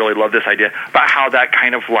really love this idea about how that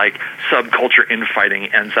kind of like subculture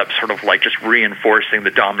infighting ends up sort of like just reinforcing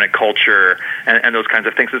the dominant culture and those kinds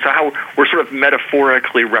of things. And so how we're sort of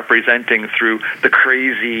metaphorically representing through the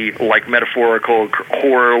crazy, like, metaphorical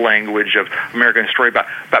horror language of American Story about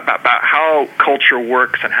how culture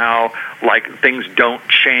works and how, like, things don't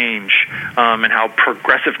change, and how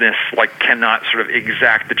progressiveness, like, cannot sort of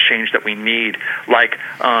exact the change that we need. Like,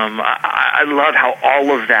 I love how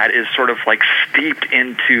all of that is sort of like steeped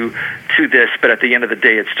into this, but at the end of the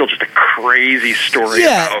day, it's still just a crazy story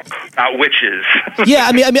about witches. Yeah,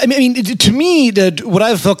 I mean, to me, what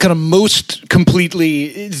I've felt kind of most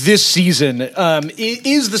completely this season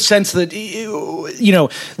is the sense that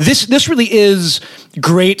this really is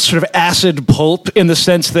great sort of acid pulp, in the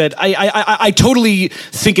sense that I totally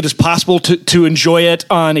think it is possible to enjoy it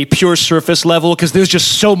on a pure surface level, because there's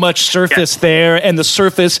just so much surface there, and the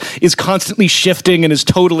surface is constantly shifting and is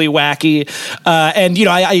totally wacky. And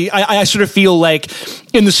I sort of feel like,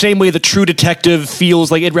 in the same way the True Detective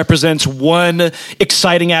feels like it represents one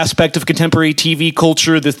exciting aspect of contemporary TV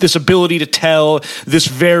culture, this ability to tell this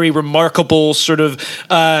very remarkable sort of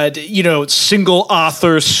single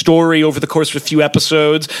author story over the course of a few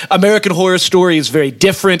episodes. American Horror Story is very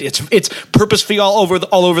different. It's purposefully all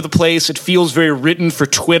over the place. It feels very written for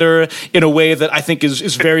Twitter in a way that I think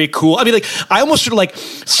is very cool. I mean, like, I almost sort of like,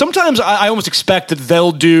 sometimes I almost expect that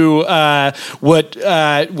they'll do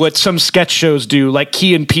what some sketch shows do, like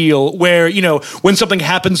Key and Peele, where, when something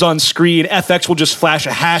happens on screen, FX will just flash a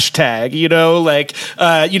hashtag,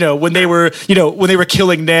 when they were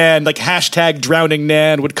killing Nan, like hashtag drowning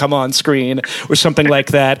Nan would come on screen or something like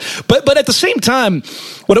that. But at the same time,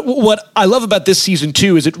 what I love about this season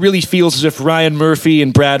too is it really feels as if Ryan Murphy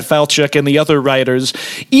and Brad Falchuk and the other writers,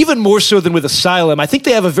 even more so than with Asylum, I think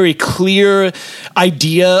they have a very clear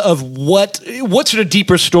idea of what sort of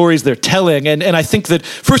deeper stories they're telling. And I think that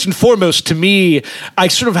first and foremost, to me, I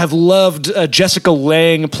sort of have loved Jessica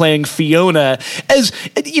Lange playing Fiona as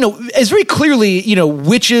very clearly,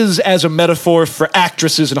 witches as a metaphor for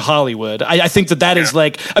actresses in Hollywood. I think that is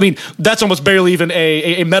like, I mean, that's almost barely even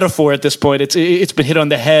a metaphor at this point. It's been hit on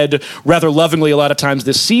the head rather lovingly a lot of times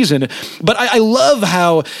this season. But I love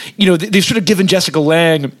how, they've sort of given Jessica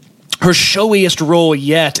Lange her showiest role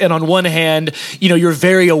yet. And on one hand, you're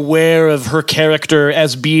very aware of her character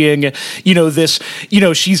as being, this,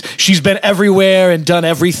 she's been everywhere and done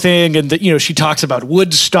everything. And she talks about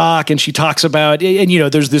Woodstock, and she talks about,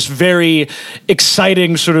 and there's this very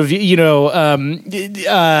exciting sort of,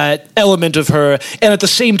 element of her. And at the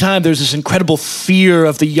same time, there's this incredible fear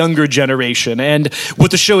of the younger generation. And what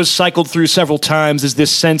the show has cycled through several times is this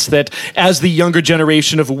sense that as the younger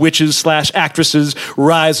generation of witches / actresses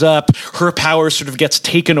rise up, her power sort of gets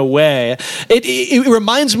taken away. It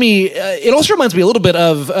reminds me. It also reminds me a little bit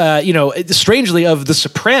of, strangely, of The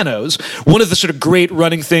Sopranos. One of the sort of great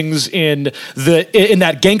running things in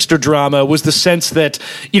that gangster drama was the sense that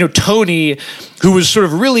Tony who was sort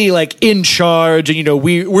of really like in charge. And,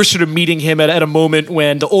 we're sort of meeting him at a moment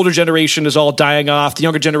when the older generation is all dying off. The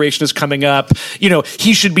younger generation is coming up.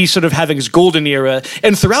 He should be sort of having his golden era.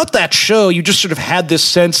 And throughout that show, you just sort of had this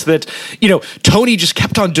sense that, Tony just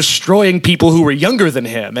kept on destroying people who were younger than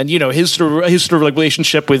him. And, his sort of like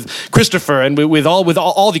relationship with Christopher and with all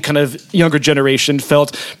the kind of younger generation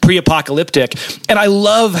felt pre-apocalyptic. And I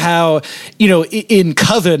love how, in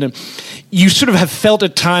Coven, you sort of have felt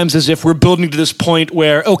at times as if we're building to this point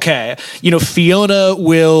where, okay, Fiona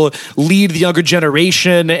will lead the younger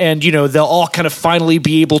generation and, they'll all kind of finally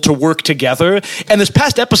be able to work together. And this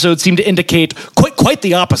past episode seemed to indicate quite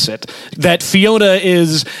the opposite, that Fiona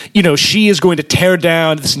is, she is going to tear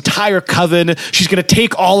down this entire Coven. She's going to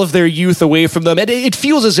take all of their youth away from them. And it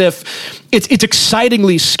feels as if it's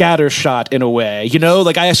excitingly scattershot in a way,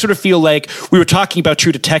 Like I sort of feel like we were talking about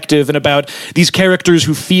True Detective and about these characters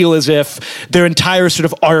who feel as if their entire sort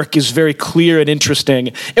of arc is very clear and interesting.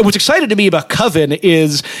 And what's exciting to me about Coven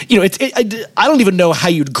is, I don't even know how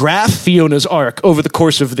you'd graph Fiona's arc over the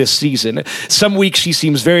course of this season. Some weeks she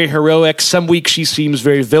seems very heroic. Some weeks she seems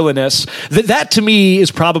very villainous. That to me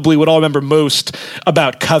is probably what I'll remember most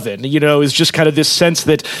about Coven, is just kind of this sense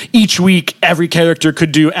that each week every character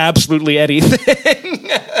could do absolutely anything,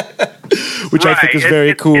 which I think is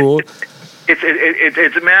very cool.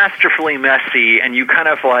 It's masterfully messy, and you kind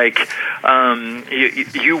of like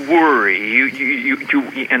you worry.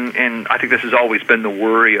 And I think this has always been the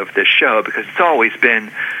worry of this show, because it's always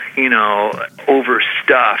been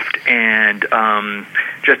overstuffed and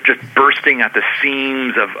just bursting at the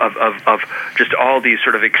seams of just all these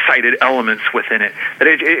sort of excited elements within it. That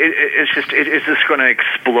it's just going to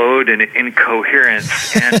explode in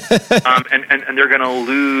incoherence, and they're going to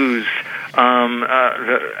lose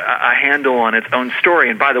a handle on its own story.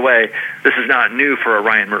 And by the way, this is not new for a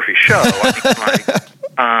Ryan Murphy show. This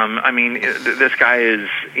guy is,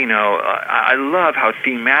 I love how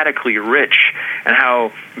thematically rich and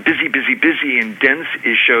how busy and dense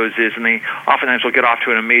his shows is, and they oftentimes will get off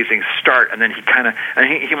to an amazing start, and then he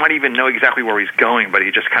might even know exactly where he's going, but he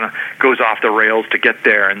just kind of goes off the rails to get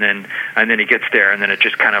there, and then he gets there, and then it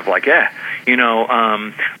just kind of like, but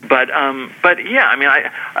yeah,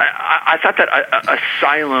 I thought that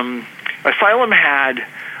Asylum had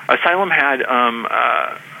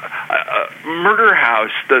Murder House.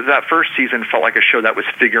 That first season felt like a show that was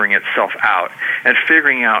figuring itself out and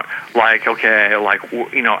figuring out like, okay, like,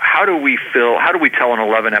 how do we tell an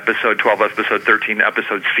 11 episode, 12 episode, 13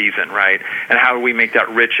 episode season, right? And how do we make that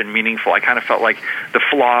rich and meaningful? I kind of felt like the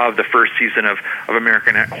flaw of the first season of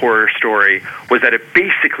American Horror Story was that it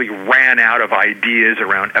basically ran out of ideas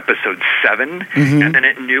around episode 7, and then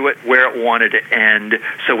it knew where it wanted to end,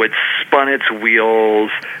 so it spun its wheels.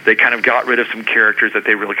 They kind of got rid of some characters that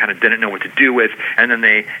they really kind of didn't know what to do with, and then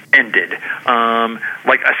they ended.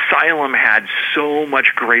 Like Asylum had so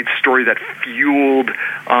much great story that fueled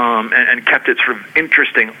and kept it sort of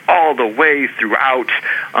interesting all the way throughout,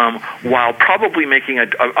 while probably making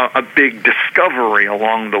a big discovery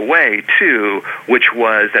along the way too, which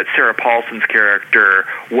was that Sarah Paulson's character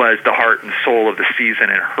was the heart and soul of the season,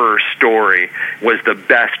 and her story was the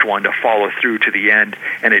best one to follow through to the end,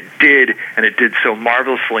 and it did so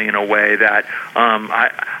marvelously in a way that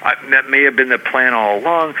that may have been the plan all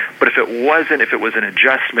along, but if it wasn't, if it was an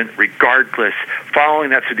adjustment, regardless,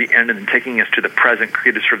 following that to the end and then taking us to the present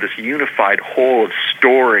created sort of this unified whole of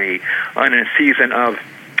story on a season of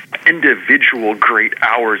individual great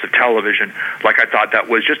hours of television. Like, I thought that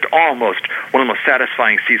was just almost one of the most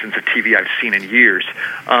satisfying seasons of TV I've seen in years.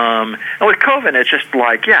 And with Coven, it's just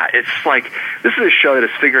like, yeah, it's like, this is a show that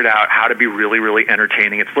has figured out how to be really, really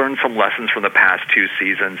entertaining. It's learned some lessons from the past 2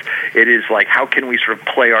 seasons. It is like, how can we sort of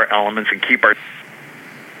play our elements and keep our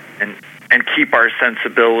and keep our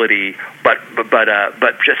sensibility, but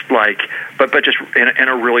just in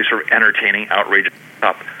a really sort of entertaining, outrageous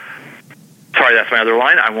up. Sorry, that's my other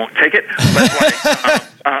line. I won't take it.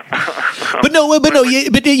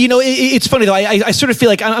 It's funny though. I sort of feel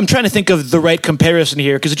like I'm trying to think of the right comparison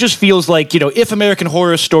here, because it just feels like, if American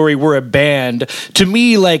Horror Story were a band, to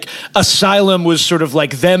me, like Asylum was sort of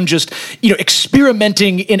like them just,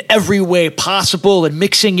 experimenting in every way possible and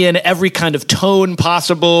mixing in every kind of tone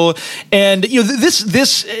possible. And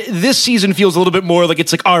this season feels a little bit more like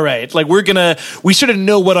it's like, all right, like we sort of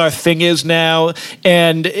know what our thing is now,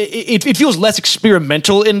 and it feels less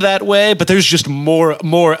experimental in that way, but there's just more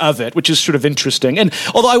of it, which is sort of interesting. And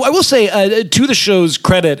although I will say, to the show's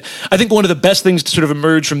credit, I think one of the best things to sort of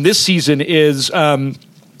emerge from this season is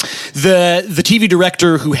the TV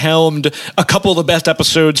director who helmed a couple of the best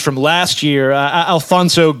episodes from last year,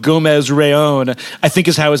 Alfonso Gomez-Reyon, I think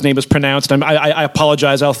is how his name is pronounced. I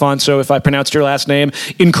apologize, Alfonso, if I pronounced your last name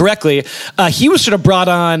incorrectly. He was sort of brought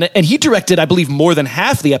on, and he directed, I believe, more than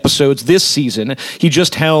half the episodes this season. He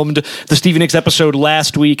just helmed the Stevie Nicks episode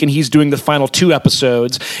last week, and he's doing the final 2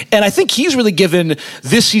 episodes. And I think he's really given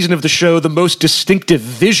this season of the show the most distinctive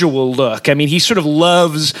visual look. I mean, he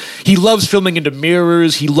loves filming into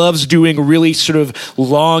mirrors. He loves doing really sort of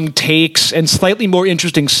long takes and slightly more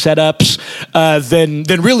interesting setups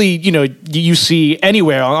than really, you see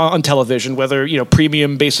anywhere on television, whether,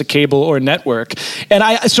 premium, basic cable, or network. And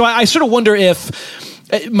I sort of wonder if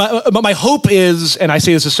my hope is, and I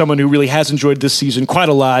say this as someone who really has enjoyed this season quite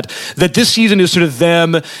a lot, that this season is sort of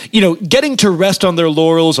them, getting to rest on their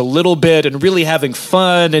laurels a little bit and really having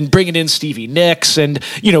fun and bringing in Stevie Nicks and,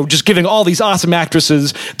 just giving all these awesome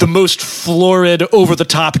actresses the most florid,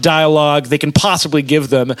 over-the-top dialogue they can possibly give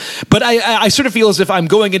them. But I sort of feel as if I'm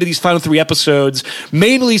going into these final 3 episodes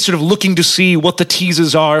mainly sort of looking to see what the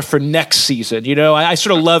teases are for next season. I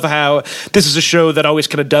sort of love how this is a show that always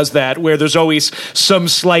kind of does that, where there's always some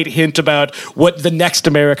slight hint about what the next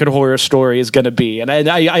American Horror Story is going to be, and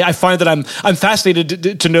I find that I'm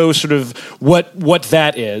fascinated to know sort of what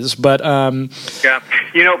that is. But before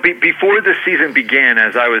the season began,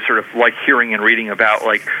 as I was sort of like hearing and reading about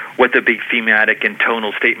like what the big thematic and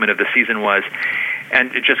tonal statement of the season was,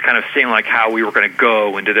 and it just kind of seemed like how we were going to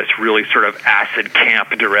go into this really sort of acid camp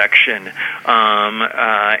direction,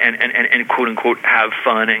 and quote unquote have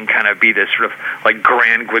fun and kind of be this sort of like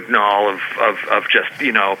grand guignol of just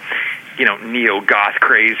neo goth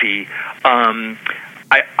crazy. I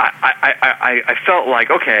felt like,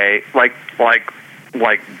 okay, like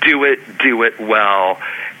do it well.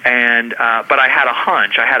 And but I had a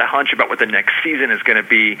hunch about what the next season is going to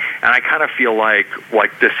be, and I kind of feel like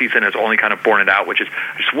this season has only kind of borne it out, which is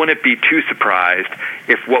I just wouldn't be too surprised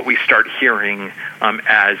if what we start hearing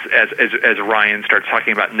as Ryan starts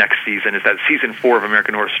talking about next season is that season 4 of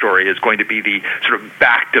American Horror Story is going to be the sort of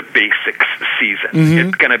back to basics season. Mm-hmm.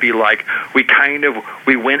 It's going to be like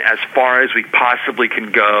we went as far as we possibly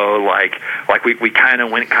can go, like we kind of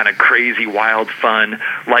went kind of crazy, wild fun.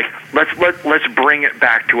 Like let's bring it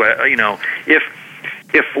back to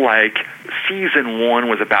if like season 1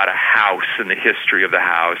 was about a house and the history of the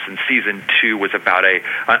house, and season 2 was about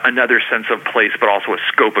another sense of place, but also a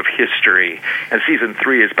scope of history, and season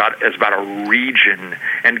 3 is about a region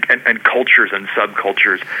and cultures and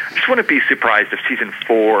subcultures. I just wouldn't be surprised if season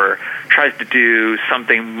 4 tries to do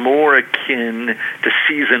something more akin to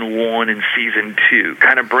season 1 and season 2,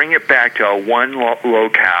 kind of bring it back to a one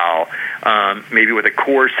locale, maybe with a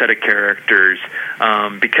core set of characters,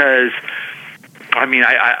 because I mean,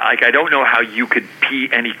 I don't know how you could be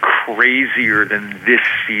any crazier than this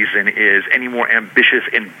season is, any more ambitious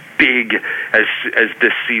and big as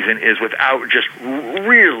this season is, without just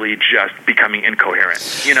really just becoming incoherent,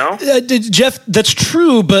 Jeff, that's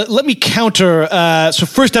true, but let me counter. So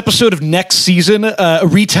first episode of next season, a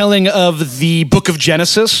retelling of the Book of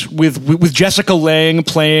Genesis with Jessica Lange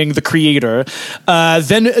playing the creator.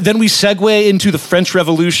 Then we segue into the French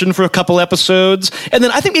Revolution for a couple episodes, and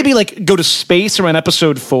then I think maybe like go to space around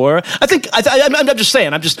episode 4. I'm just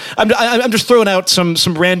saying. I'm just throwing out some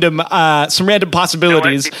random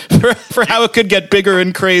possibilities for how it could get bigger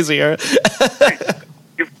and crazier.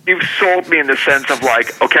 You've sold me in the sense of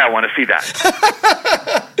like, okay, I want to see that.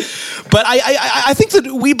 But I think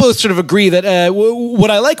that we both sort of agree that what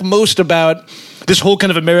I like most about this whole kind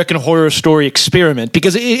of American Horror Story experiment,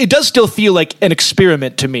 because it does still feel like an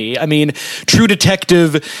experiment to me. I mean, True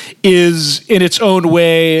Detective is, in its own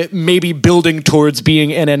way, maybe building towards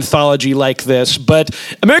being an anthology like this, but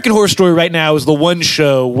American Horror Story right now is the one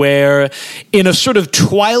show where, in a sort of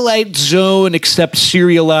Twilight Zone except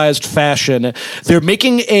serialized fashion, they're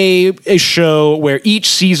making a show where each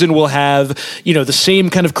season will have, the same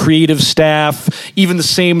kind of creative staff, even the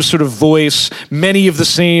same sort of voice, many of the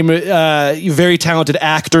same very talented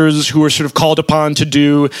actors who are sort of called upon to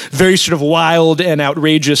do very sort of wild and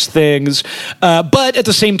outrageous things. But at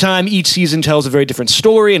the same time, each season tells a very different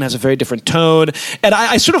story and has a very different tone. And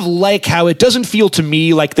I sort of like how it doesn't feel to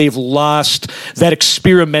me like they've lost that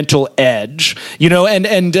experimental edge,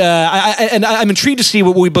 and I'm intrigued to see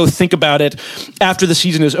what we both think about it after the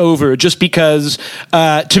season is over, just because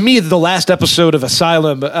to me, the last episode of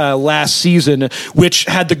Asylum last season, which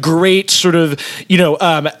had the great sort of,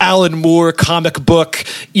 Alan Moore comic comic book,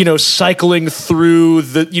 cycling through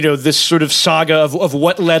this sort of saga of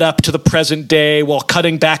what led up to the present day while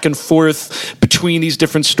cutting back and forth between these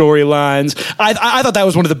different storylines. I thought that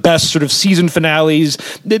was one of the best sort of season finales,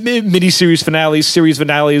 miniseries finales, series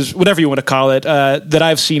finales, whatever you want to call it, that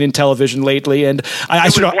I've seen in television lately. And I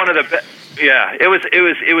it was one of the best. Yeah, it was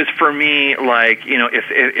for me, like,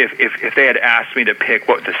 if they had asked me to pick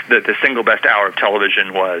what the single best hour of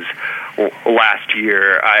television was last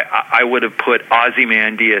year, I would have put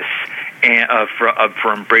Ozymandias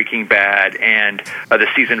from Breaking Bad and the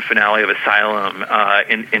season finale of Asylum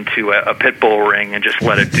into a pit bull ring and just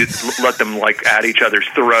let them like at each other's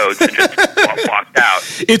throats and just walked out.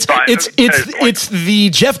 It's the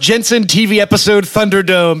Jeff Jensen TV episode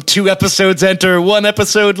Thunderdome. 2 episodes enter, 1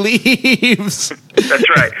 episode leaves. That's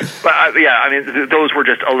right. But those were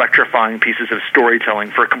just electrifying pieces of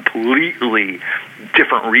storytelling for completely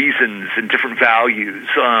different reasons and different values.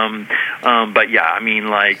 But yeah,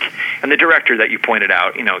 and the director that you pointed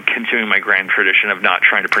out, continuing my grand tradition of not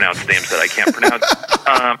trying to pronounce names that I can't pronounce.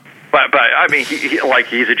 But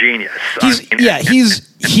he's a genius.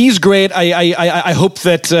 He's great. I hope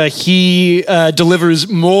that he delivers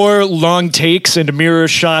more long takes and mirror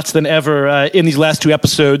shots than ever in these last 2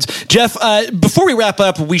 episodes. Jeff, before we wrap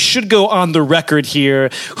up, we should go on the record here.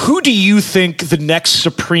 Who do you think the next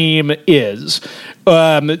Supreme is? /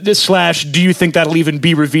 do you think that'll even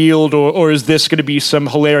be revealed, or is this going to be some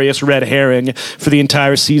hilarious red herring for the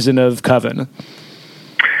entire season of Coven?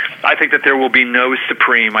 I think that there will be no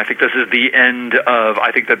Supreme. I think this is the end of.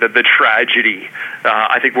 I think that the tragedy.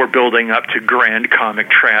 I think we're building up to grand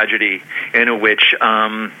comic tragedy in which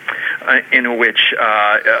the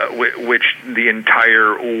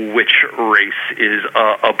entire witch race is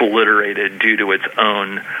obliterated due to its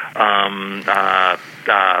own blah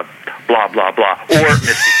blah blah or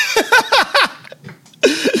Misty.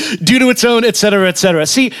 Due to its own, et cetera, et cetera.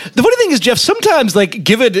 See, the funny thing is, Jeff, sometimes,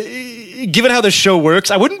 given how the show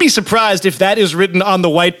works, I wouldn't be surprised if that is written on the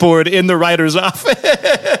whiteboard in the writer's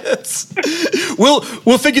office. We'll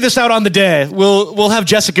figure this out on the day. We'll have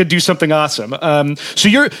Jessica do something awesome. So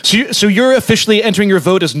you're officially entering your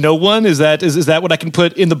vote as no one. Is that what I can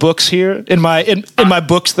put in the books here in my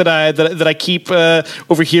books that I keep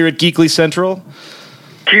over here at Geekly Central?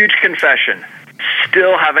 Huge confession.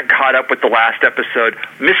 Still haven't caught up with the last episode.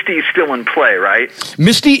 Misty's still in play, right?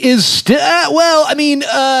 Misty is still.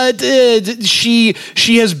 She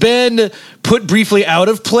has been put briefly out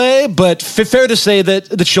of play, but fair to say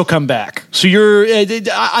that she'll come back. So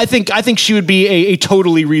I think she would be a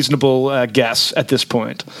totally reasonable guess at this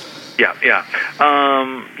point. Yeah.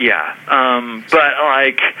 But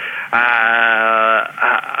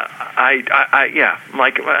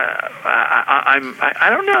I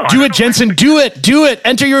don't know. Do it, Jensen. Do it.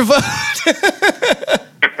 Enter your vote.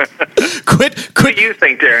 Quit. What do you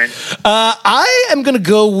think, Darren? I am going to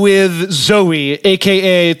go with Zoe,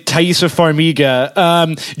 a.k.a. Thaisa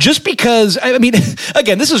Farmiga, just because,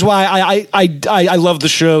 again, this is why I love the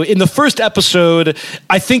show. In the first episode,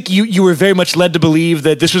 I think you were very much led to believe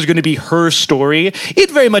that this was going to be her story.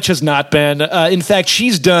 It very much has not been. In fact,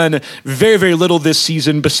 she's done very, very little this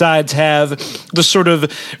season besides have the sort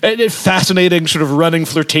of fascinating sort of running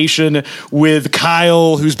flirtation with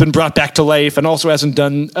Kyle, who's been brought back to life and also hasn't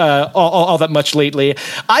done all that much lately.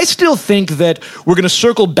 I still think that we're going to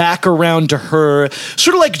circle back around to her,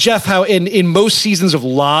 sort of like, Jeff, how in most seasons of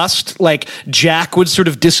Lost, like Jack would sort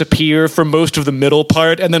of disappear for most of the middle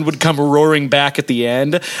part and then would come roaring back at the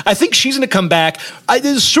end. I think she's going to come back.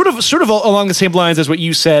 Sort of along the same lines as what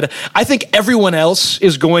you said. I think everyone else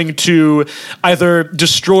is going to either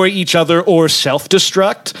destroy each other or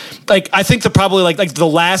self-destruct. Like, I think probably the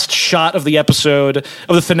last shot of the episode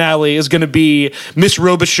of the finale is going to be Miss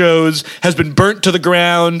Robichaux's has been burnt to the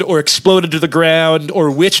ground or exploded to the ground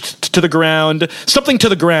or witched to the ground, something to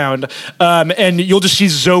the ground. And you'll just see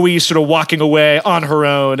Zoe sort of walking away on her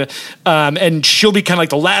own. And she'll be kind of like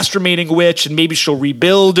the last remaining witch, and maybe she'll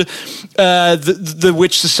rebuild the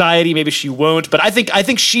witch society. Maybe she won't. But I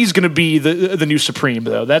think she's going to be the new Supreme,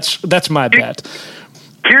 though. That's my bet.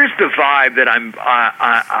 Here's the vibe that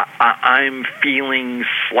I'm feeling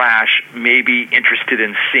 / maybe interested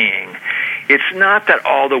in seeing. It's not that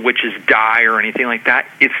all the witches die or anything like that.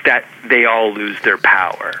 It's that they all lose their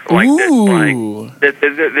power.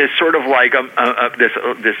 This sort of like this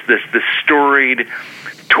storied,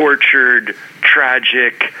 tortured,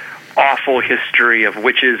 tragic, awful history of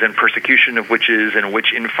witches and persecution of witches and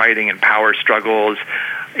witch infighting and power struggles.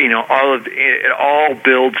 it all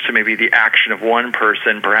builds to maybe the action of one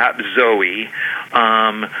person, perhaps Zoe,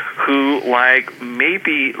 who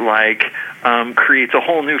creates a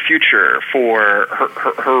whole new future for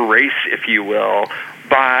her race, if you will,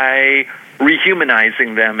 by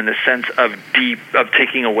rehumanizing them in the sense of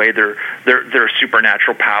taking away their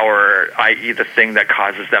supernatural power, i.e. the thing that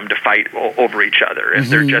causes them to fight over each other. If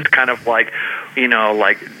they're just kind of depowered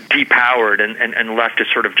and left to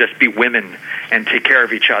sort of just be women and take care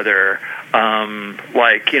of each other,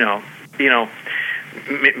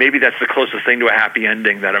 maybe that's the closest thing to a happy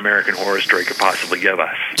ending that American Horror Story could possibly give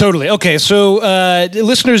us. Totally. Okay, so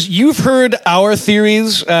listeners, you've heard our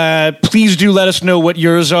theories. Please do let us know what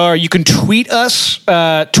yours are. You can tweet us,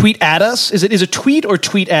 tweet at us. Is it tweet or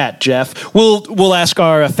tweet at, Jeff? We'll ask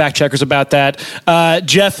our fact checkers about that.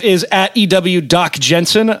 Jeff is at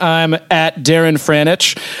EW.Jensen. I'm at Darren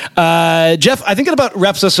Franich. Jeff, I think that about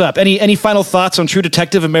wraps us up. Any final thoughts on True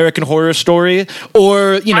Detective, American Horror Story?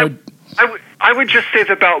 Or, I would just say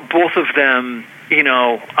that about both of them,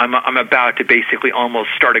 I'm about to basically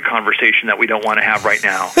almost start a conversation that we don't want to have right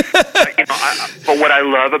now. But what I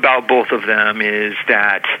love about both of them is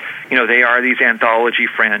that, they are these anthology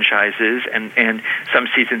franchises, and some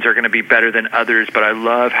seasons are going to be better than others, but I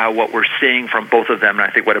love how what we're seeing from both of them, and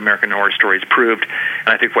I think what American Horror Story has proved, and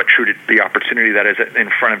I think what the opportunity that is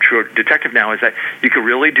in front of True Detective now is that you can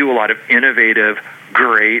really do a lot of innovative,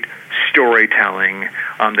 great storytelling,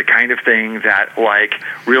 the kind of thing that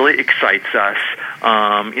really excites us.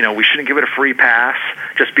 We shouldn't give it a free pass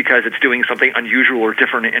just because it's doing something unusual or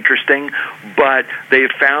different and interesting, but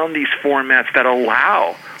they've found these formats that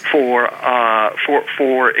allow for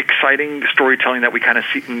exciting storytelling that we kind of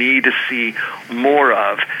need to see more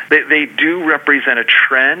of. They do represent a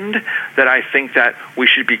trend that I think that we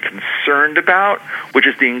should be concerned about, which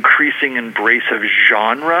is the increasing embrace of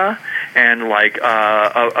genre, and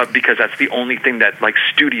because that's the only thing that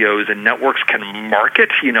studios and networks can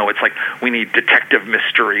market. It's like we need detective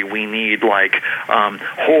mystery, we need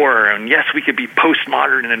horror, and yes, we could be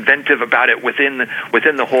postmodern and inventive about it within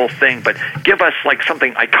the whole thing, but give us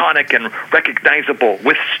something iconic and recognizable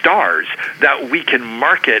with stars that we can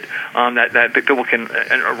market, that people can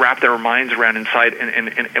wrap their minds around inside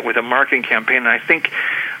and with a marketing campaign. And I think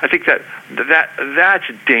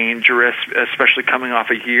that's dangerous, especially coming off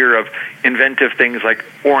a year of inventive things like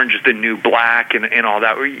Orange is the New Black and all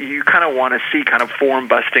that. You kind of want to see kind of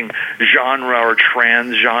form-busting genre or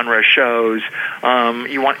trans-genre shows.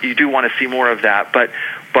 You do want to see more of that, but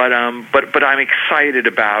I'm excited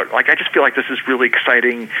about, I just feel like this is really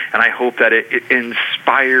exciting, and I hope that it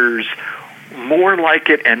inspires more like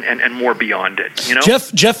it and more beyond it.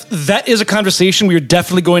 Jeff, that is a conversation we are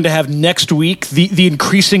definitely going to have next week. The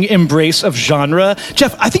increasing embrace of genre.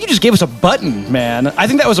 Jeff, I think you just gave us a button, man. I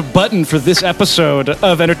think that was a button for this episode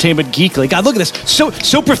of Entertainment Geekly. God, look at this. So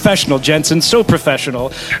professional, Jensen. So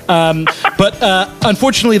professional. But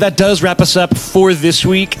unfortunately, that does wrap us up for this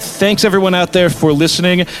week. Thanks everyone out there for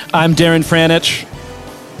listening. I'm Darren Franich.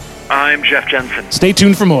 I'm Jeff Jensen. Stay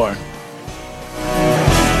tuned for more.